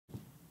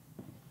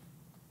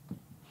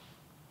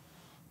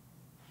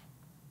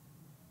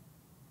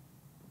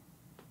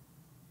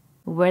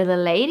where the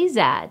ladies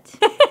at.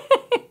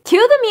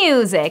 Cue the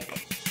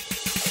music!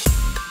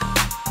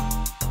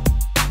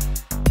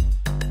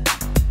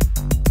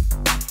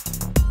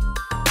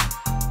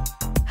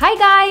 Hi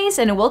guys,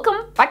 and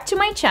welcome back to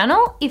my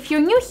channel. If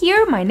you're new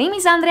here, my name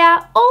is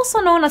Andrea, also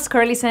known as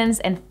Curly Sense,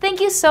 and thank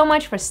you so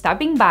much for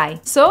stopping by.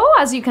 So,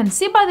 as you can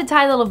see by the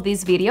title of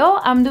this video,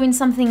 I'm doing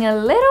something a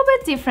little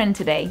bit different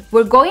today.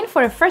 We're going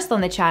for a first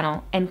on the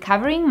channel and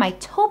covering my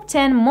top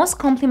 10 most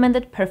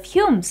complimented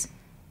perfumes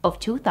of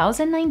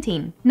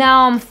 2019.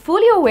 Now, I'm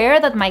fully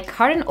aware that my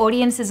current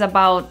audience is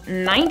about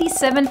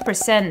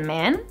 97%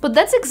 men, but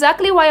that's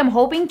exactly why I'm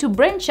hoping to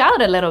branch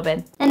out a little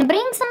bit. And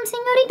bring some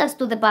señoritas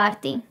to the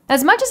party.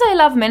 As much as I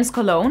love men's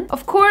cologne,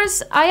 of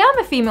course, I am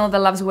a female that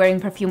loves wearing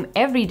perfume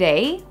every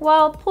day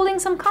while pulling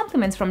some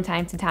compliments from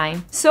time to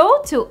time.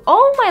 So, to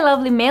all my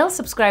lovely male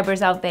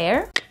subscribers out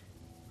there,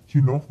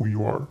 you know who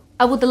you are.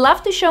 I would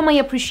love to show my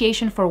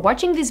appreciation for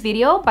watching this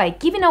video by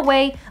giving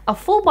away a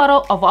full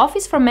bottle of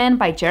Office for Men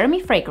by Jeremy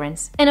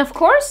Fragrance. And of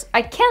course,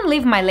 I can't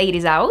leave my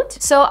ladies out,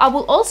 so I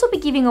will also be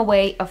giving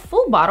away a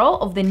full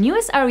bottle of the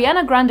newest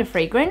Ariana Grande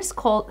fragrance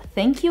called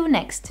Thank You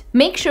Next.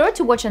 Make sure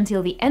to watch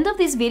until the end of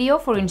this video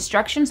for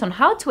instructions on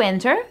how to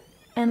enter,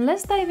 and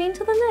let's dive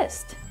into the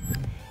list.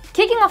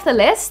 Kicking off the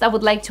list, I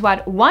would like to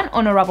add one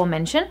honorable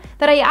mention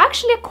that I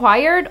actually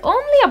acquired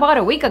only about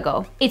a week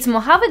ago. It's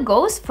Mojave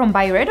Ghost from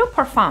Byredo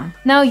Perfumes.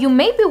 Now, you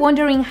may be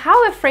wondering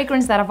how a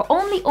fragrance that I've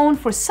only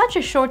owned for such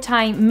a short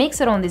time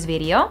makes it on this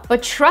video,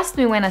 but trust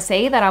me when I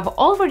say that I've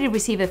already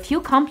received a few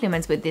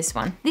compliments with this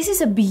one. This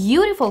is a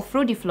beautiful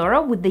fruity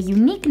floral with the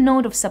unique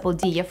note of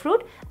sapodilla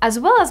fruit, as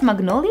well as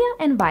magnolia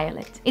and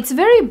violet. It's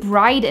very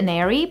bright and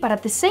airy, but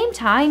at the same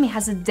time, it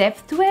has a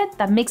depth to it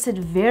that makes it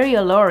very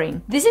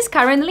alluring. This is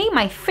currently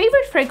my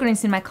favorite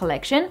fragrance in my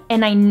collection,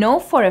 and I know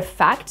for a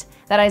fact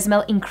that I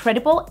smell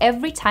incredible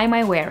every time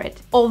I wear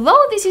it.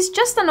 Although this is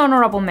just an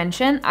honorable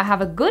mention, I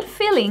have a good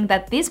feeling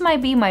that this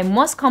might be my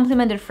most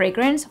complimented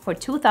fragrance for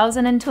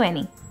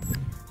 2020.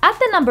 At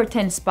the number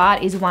 10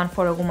 spot is one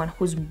for a woman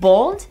who's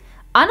bold,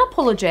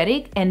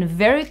 unapologetic, and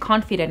very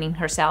confident in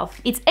herself.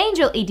 It's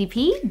Angel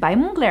ADP by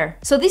Mugler.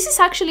 So this is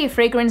actually a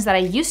fragrance that I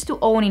used to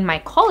own in my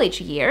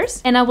college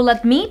years, and I will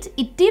admit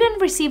it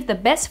didn't receive the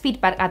best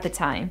feedback at the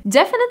time.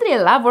 Definitely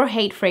a love or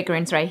hate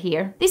fragrance right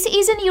here. This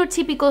isn't your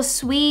typical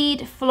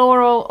sweet,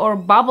 floral, or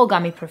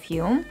bubblegummy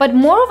perfume, but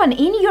more of an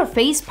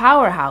in-your-face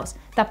powerhouse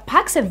that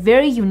packs a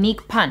very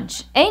unique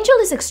punch. Angel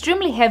is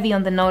extremely heavy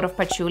on the note of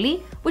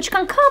patchouli, which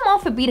can come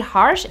off a bit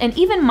harsh and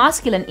even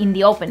masculine in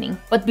the opening.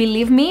 But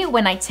believe me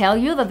when I tell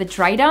you that the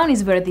dry down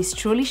is where this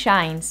truly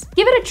shines.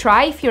 Give it a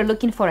try if you're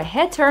looking for a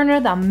head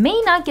turner that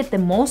may not get the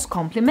most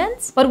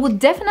compliments, but would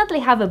definitely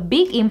have a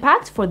big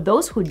impact for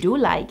those who do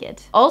like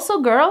it.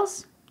 Also,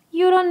 girls,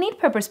 you don't need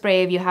pepper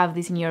spray if you have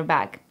this in your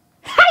bag.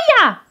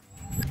 Hiya!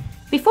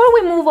 Before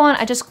we move on,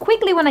 I just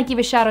quickly want to give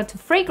a shout out to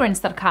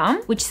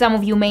Fragrance.com, which some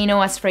of you may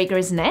know as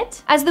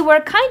FragranceNet, as they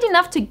were kind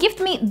enough to gift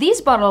me this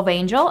bottle of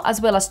Angel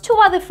as well as two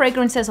other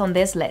fragrances on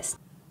this list.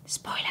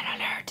 Spoiler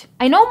alert!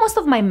 I know most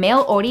of my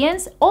male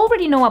audience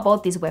already know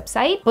about this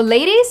website, but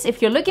ladies,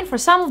 if you're looking for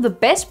some of the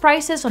best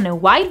prices on a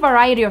wide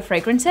variety of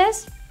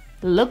fragrances,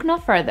 look no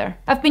further.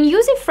 I've been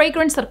using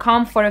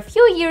Fragrance.com for a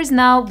few years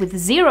now with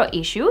zero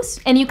issues,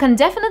 and you can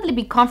definitely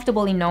be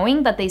comfortable in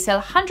knowing that they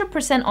sell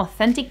 100%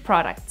 authentic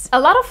products. A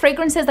lot of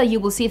fragrances that you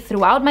will see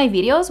throughout my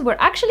videos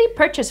were actually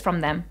purchased from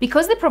them,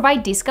 because they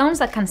provide discounts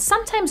that can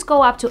sometimes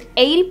go up to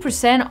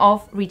 80%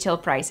 off retail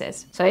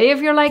prices. So if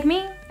you're like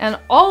me and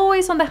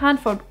always on the hunt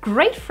for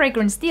great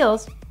fragrance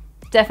deals,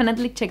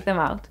 definitely check them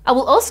out. I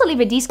will also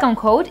leave a discount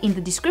code in the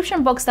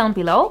description box down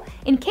below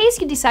in case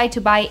you decide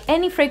to buy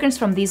any fragrance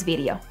from this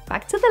video.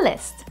 Back to the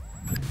list.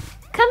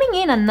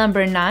 Coming in at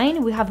number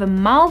 9, we have a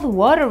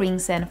mouth-watering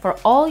scent for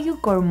all you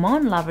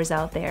gourmand lovers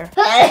out there.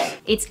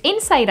 It's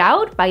Inside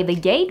Out by The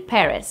Gate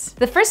Paris.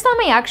 The first time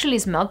I actually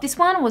smelled this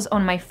one was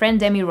on my friend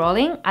Demi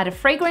Rolling at a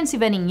fragrance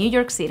event in New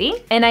York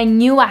City, and I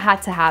knew I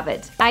had to have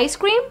it. Ice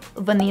cream,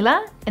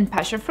 vanilla, and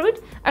passion fruit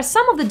are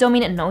some of the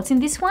dominant notes in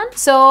this one,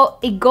 so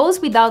it goes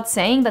without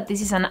saying that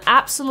this is an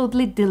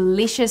absolutely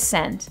delicious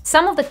scent.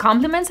 Some of the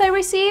compliments I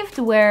received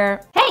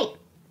were, Hey,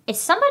 is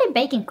somebody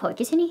baking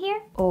cookies in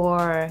here?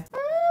 or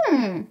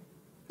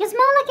You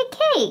smell like a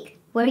cake.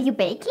 Were you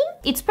baking?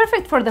 It's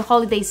perfect for the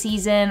holiday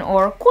season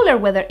or cooler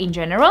weather in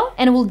general,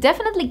 and will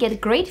definitely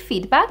get great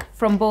feedback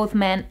from both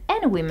men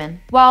and women.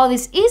 While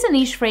this is a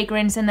niche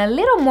fragrance and a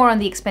little more on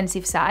the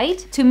expensive side,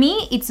 to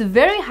me it's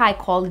very high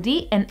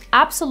quality and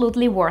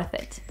absolutely worth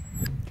it.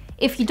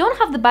 If you don't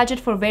have the budget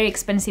for very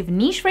expensive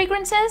niche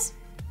fragrances,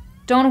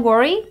 don't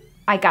worry,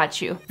 I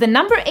got you. The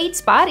number 8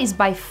 spot is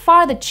by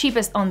far the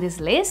cheapest on this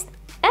list,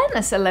 and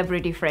a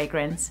celebrity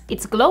fragrance.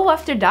 It's Glow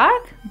After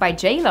Dark by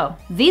JLo.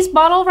 This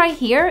bottle right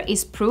here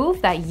is proof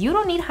that you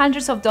don't need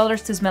hundreds of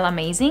dollars to smell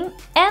amazing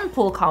and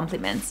pull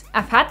compliments.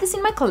 I've had this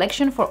in my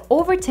collection for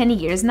over 10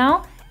 years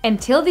now,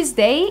 Until this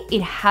day,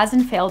 it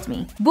hasn't failed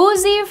me.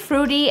 Boozy,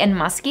 fruity, and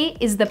musky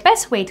is the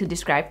best way to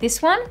describe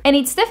this one, and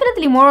it's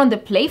definitely more on the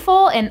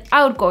playful and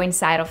outgoing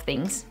side of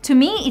things. To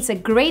me, it's a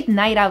great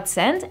night out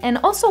scent and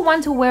also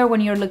one to wear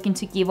when you're looking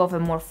to give off a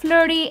more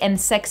flirty and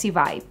sexy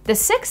vibe. The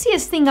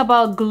sexiest thing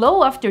about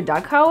Glow After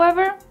Dark,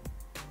 however,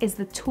 is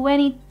the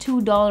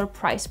 $22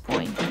 price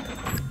point.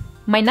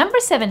 My number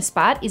 7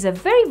 spot is a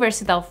very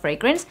versatile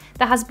fragrance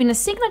that has been a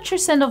signature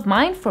scent of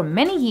mine for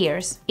many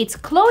years. It's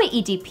Chloe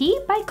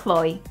EDP by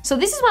Chloe. So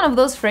this is one of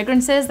those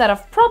fragrances that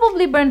I've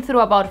probably burned through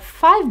about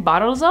 5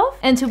 bottles of,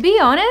 and to be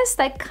honest,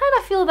 I kind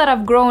of feel that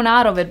I've grown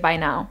out of it by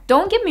now.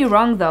 Don't get me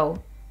wrong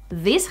though.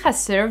 This has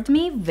served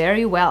me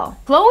very well.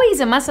 Chloe is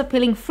a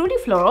mass-appealing fruity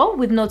floral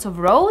with notes of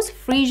rose,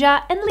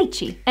 freesia, and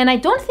lychee. And I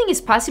don't think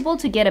it's possible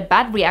to get a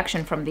bad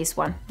reaction from this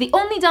one. The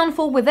only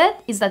downfall with it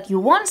is that you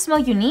won't smell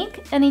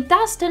unique, and it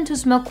does tend to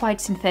smell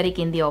quite synthetic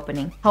in the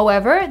opening.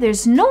 However,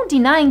 there's no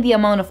denying the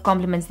amount of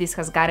compliments this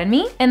has gotten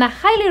me, and I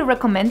highly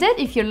recommend it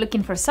if you're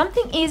looking for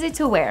something easy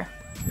to wear.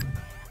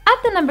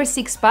 At the number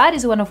 6 spot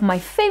is one of my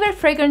favorite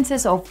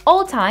fragrances of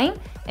all time,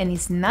 and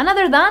it's none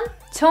other than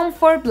Tom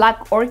Ford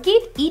Black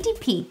Orchid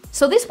EDP.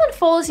 So this one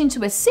falls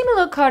into a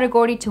similar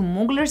category to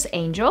Mugler's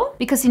Angel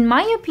because in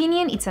my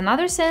opinion it's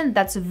another scent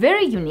that's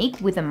very unique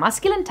with a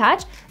masculine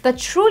touch that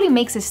truly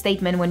makes a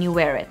statement when you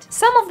wear it.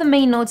 Some of the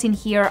main notes in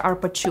here are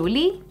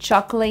patchouli,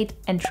 chocolate,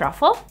 and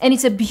truffle, and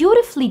it's a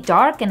beautifully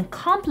dark and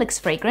complex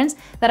fragrance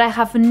that I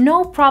have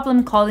no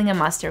problem calling a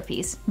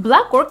masterpiece.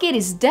 Black Orchid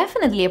is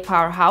definitely a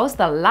powerhouse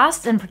that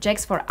lasts and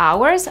projects for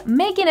hours,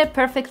 making it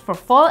perfect for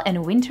fall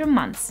and winter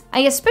months. I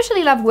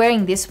especially love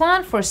wearing this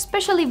one for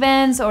special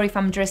events or if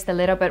I'm dressed a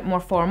little bit more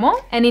formal,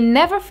 and it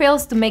never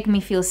fails to make me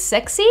feel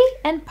sexy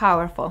and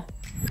powerful.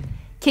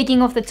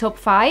 Kicking off the top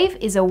 5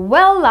 is a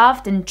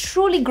well-loved and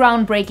truly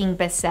groundbreaking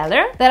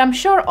bestseller that I'm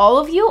sure all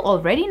of you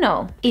already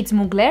know. It's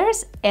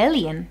Mugler's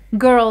Alien.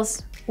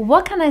 Girls,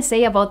 what can I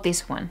say about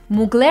this one?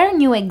 Mugler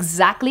knew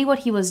exactly what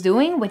he was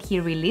doing when he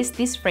released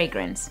this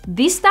fragrance.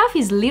 This stuff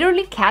is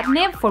literally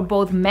catnip for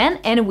both men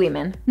and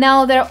women.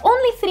 Now, there are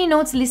only 3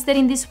 notes listed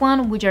in this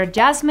one, which are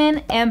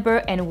jasmine, amber,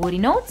 and woody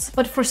notes,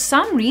 but for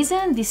some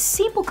reason, this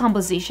simple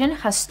composition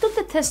has stood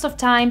the test of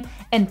time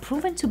and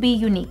proven to be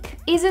unique.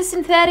 Is it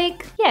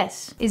synthetic?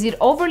 Yes. Is it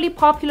overly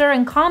popular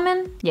and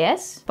common?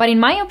 Yes. But in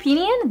my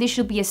opinion, this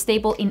should be a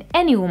staple in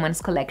any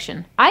woman's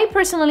collection. I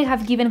personally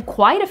have given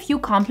quite a few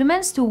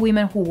compliments to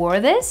women who wore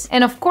this,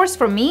 and of course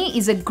for me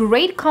is a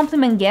great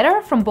compliment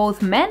getter from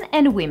both men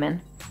and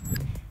women.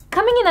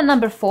 Coming in at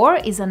number 4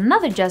 is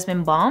another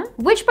jasmine bomb,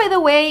 which by the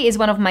way is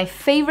one of my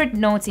favorite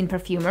notes in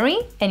perfumery,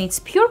 and it's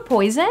Pure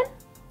Poison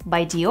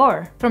by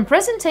Dior. From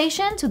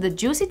presentation to the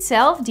juice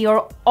itself,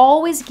 Dior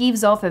always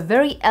gives off a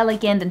very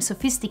elegant and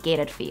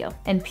sophisticated feel,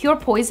 and Pure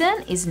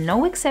Poison is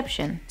no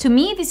exception. To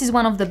me, this is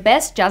one of the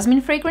best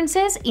jasmine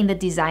fragrances in the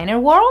designer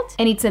world,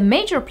 and it's a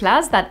major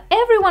plus that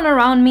everyone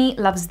around me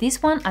loves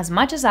this one as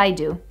much as I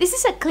do. This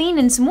is a clean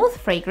and smooth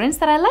fragrance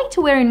that I like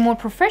to wear in more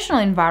professional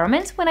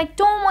environments when I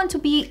don't want to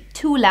be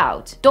too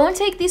loud. Don't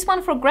take this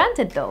one for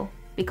granted though,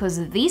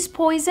 because this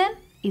poison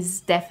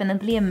is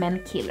definitely a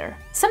man killer.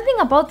 Something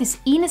about this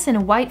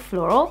innocent white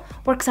floral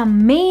works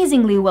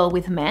amazingly well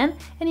with men,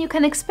 and you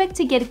can expect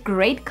to get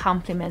great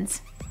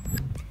compliments.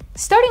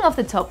 Starting off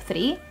the top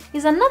 3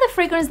 is another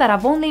fragrance that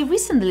I've only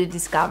recently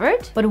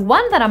discovered, but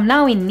one that I'm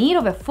now in need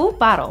of a full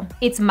bottle.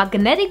 It's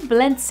Magnetic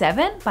Blend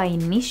 7 by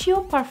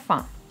Initio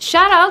Parfum.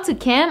 Shout out to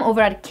Cam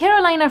over at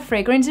Carolina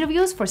Fragrance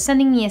Reviews for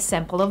sending me a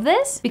sample of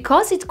this,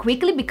 because it's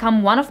quickly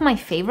become one of my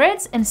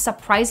favorites and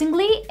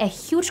surprisingly a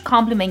huge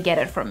compliment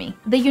getter for me.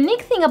 The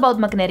unique thing about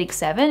Magnetic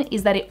 7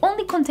 is that it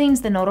only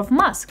contains the note of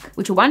musk,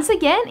 which once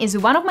again is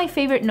one of my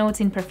favorite notes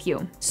in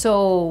perfume.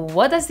 So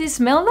what does this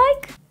smell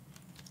like?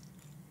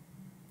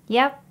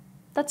 Yep.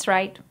 That's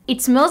right.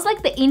 It smells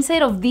like the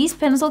inside of these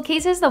pencil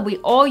cases that we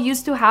all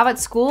used to have at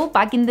school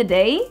back in the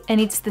day,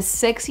 and it's the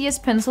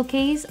sexiest pencil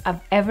case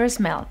I've ever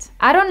smelled.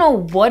 I don't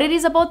know what it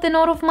is about the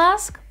note of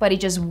musk, but it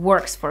just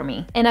works for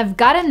me. And I've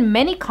gotten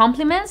many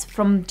compliments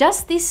from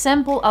just this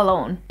sample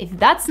alone. If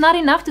that's not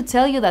enough to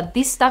tell you that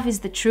this stuff is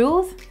the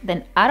truth,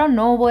 then I don't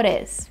know what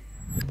is.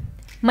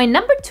 My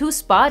number 2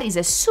 spot is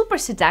a super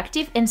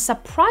seductive and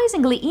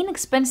surprisingly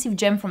inexpensive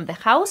gem from the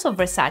house of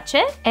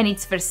Versace, and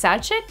it's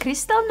Versace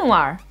Crystal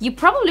Noir. You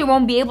probably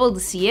won't be able to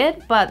see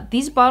it, but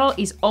this bottle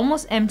is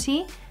almost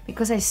empty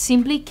because I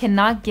simply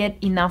cannot get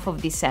enough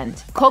of this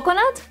scent.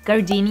 Coconut,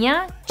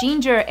 gardenia,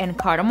 ginger, and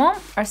cardamom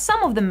are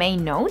some of the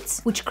main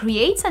notes, which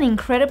creates an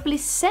incredibly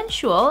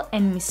sensual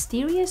and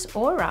mysterious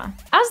aura.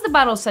 As the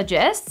bottle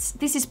suggests,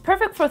 this is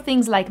perfect for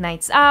things like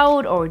nights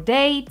out or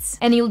dates,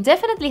 and you'll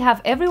definitely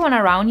have everyone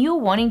around you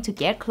wanting to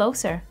get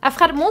closer. I've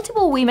had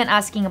multiple women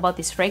asking about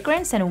this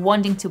fragrance and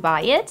wanting to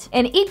buy it,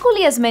 and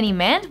equally as many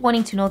men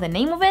wanting to know the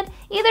name of it,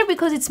 either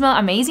because it smelled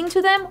amazing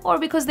to them or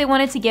because they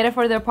wanted to get it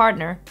for their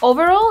partner.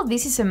 Overall,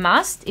 this is a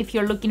must if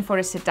you're looking for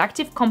a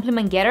seductive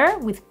compliment getter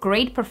with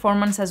great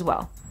performance as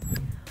well.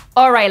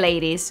 Alright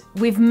ladies,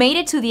 we've made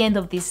it to the end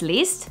of this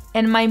list,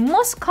 and my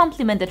most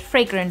complimented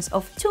fragrance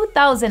of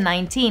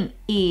 2019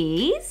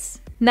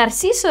 is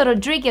Narciso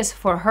Rodriguez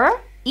for her,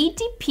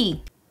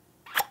 EDP.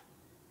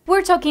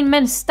 We're talking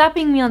men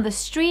stopping me on the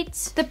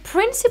streets, the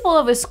principal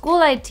of a school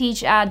I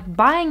teach at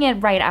buying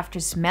it right after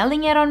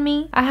smelling it on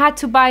me. I had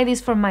to buy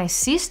this for my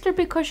sister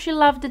because she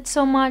loved it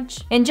so much.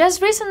 And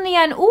just recently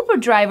an Uber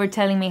driver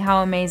telling me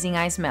how amazing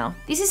I smell.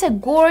 This is a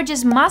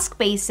gorgeous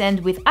musk-based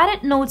scent with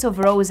added notes of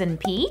rose and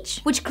peach,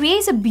 which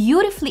creates a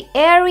beautifully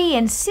airy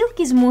and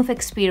silky smooth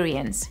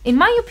experience. In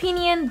my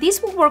opinion,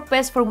 this will work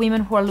best for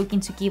women who are looking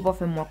to give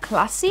off a more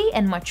classy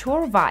and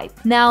mature vibe.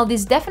 Now,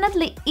 this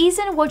definitely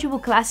isn't what you will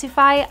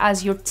classify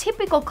as your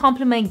typical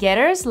compliment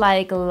getters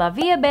like La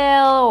Vie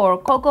Belle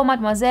or Coco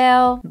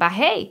Mademoiselle. But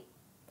hey,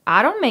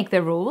 I don't make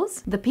the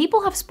rules. The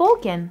people have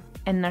spoken,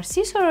 and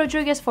Narciso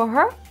Rodriguez for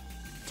her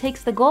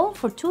takes the gold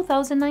for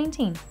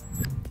 2019.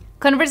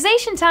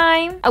 Conversation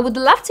time! I would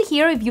love to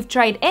hear if you've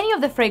tried any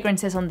of the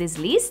fragrances on this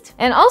list,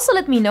 and also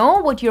let me know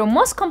what your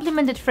most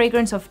complimented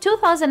fragrance of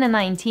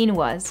 2019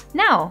 was.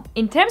 Now,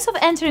 in terms of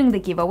entering the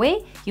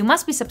giveaway, you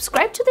must be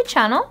subscribed to the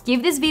channel,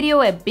 give this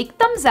video a big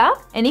thumbs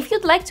up, and if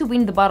you'd like to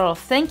win the bottle of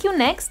Thank You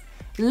Next,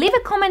 leave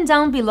a comment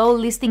down below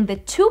listing the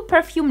 2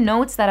 perfume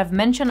notes that I've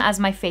mentioned as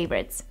my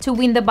favorites. To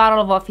win the bottle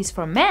of Office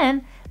for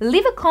Men,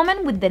 leave a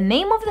comment with the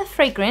name of the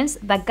fragrance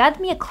that got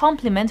me a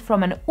compliment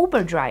from an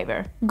Uber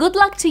driver. Good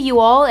luck to you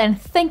all, and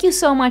thank you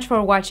so much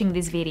for watching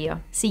this video.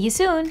 See you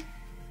soon!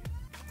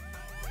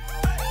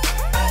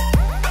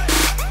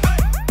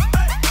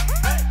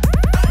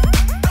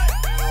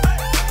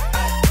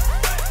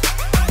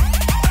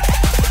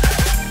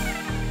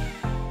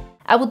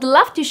 I would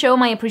love to show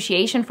my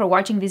appreciation for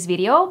watching this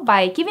video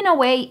by giving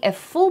away a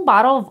full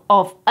bottle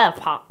of